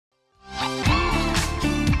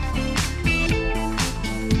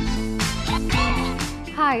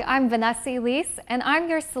Hi, I'm Vanessa Elese, and I'm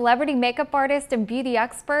your celebrity makeup artist and beauty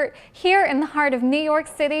expert here in the heart of New York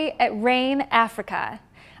City at Rain, Africa.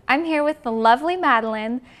 I'm here with the lovely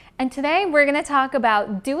Madeline, and today we're going to talk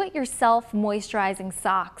about do-it-yourself moisturizing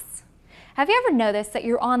socks. Have you ever noticed that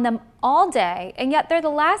you're on them all day, and yet they're the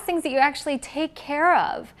last things that you actually take care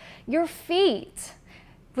of? Your feet.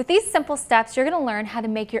 With these simple steps, you're going to learn how to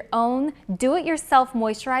make your own do-it-yourself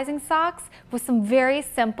moisturizing socks with some very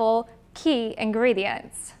simple key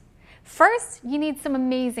ingredients. First, you need some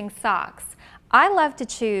amazing socks. I love to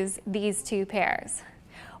choose these two pairs.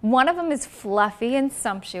 One of them is fluffy and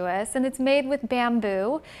sumptuous, and it's made with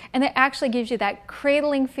bamboo, and it actually gives you that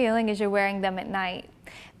cradling feeling as you're wearing them at night.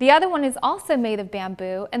 The other one is also made of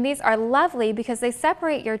bamboo, and these are lovely because they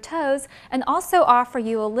separate your toes and also offer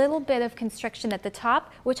you a little bit of constriction at the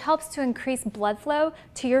top, which helps to increase blood flow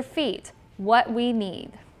to your feet, what we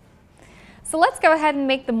need. So let's go ahead and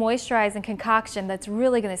make the moisturizing concoction that's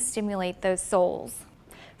really going to stimulate those soles.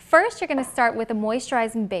 First, you're going to start with a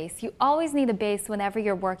moisturizing base. You always need a base whenever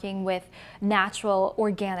you're working with natural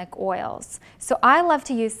organic oils. So I love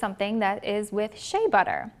to use something that is with shea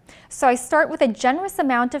butter. So I start with a generous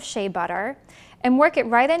amount of shea butter and work it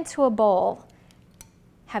right into a bowl.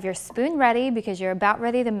 Have your spoon ready because you're about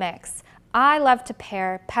ready to mix. I love to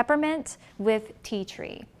pair peppermint with tea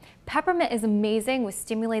tree. Peppermint is amazing with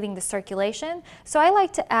stimulating the circulation, so I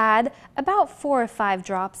like to add about 4 or 5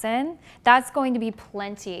 drops in. That's going to be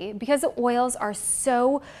plenty. Because the oils are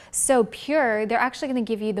so pure, they're actually going to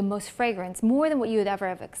give you the most fragrance, more than what you would ever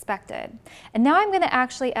have expected. And now I'm going to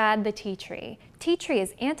actually add the tea tree. Tea tree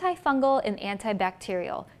is antifungal and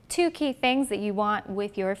antibacterial, 2 key things that you want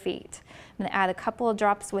with your feet. I'm going to add a couple of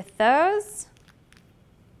drops with those.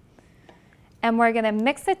 And we're going to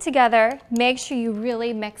mix it together. Make sure you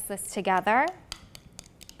really mix this together.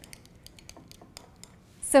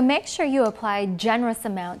 So make sure you apply a generous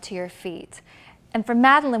amount to your feet. And for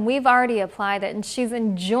Madeline, we've already applied it, and she's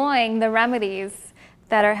enjoying the remedies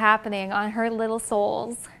that are happening on her little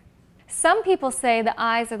soles. Some people say the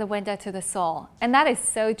eyes are the window to the soul, and that is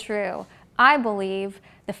so true. I believe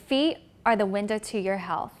the feet are the window to your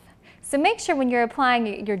health. So make sure when you're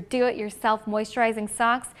applying your do-it-yourself moisturizing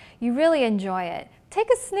socks, you really enjoy it. Take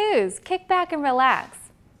a snooze, kick back and relax.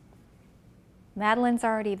 Madeline's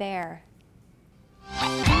already there.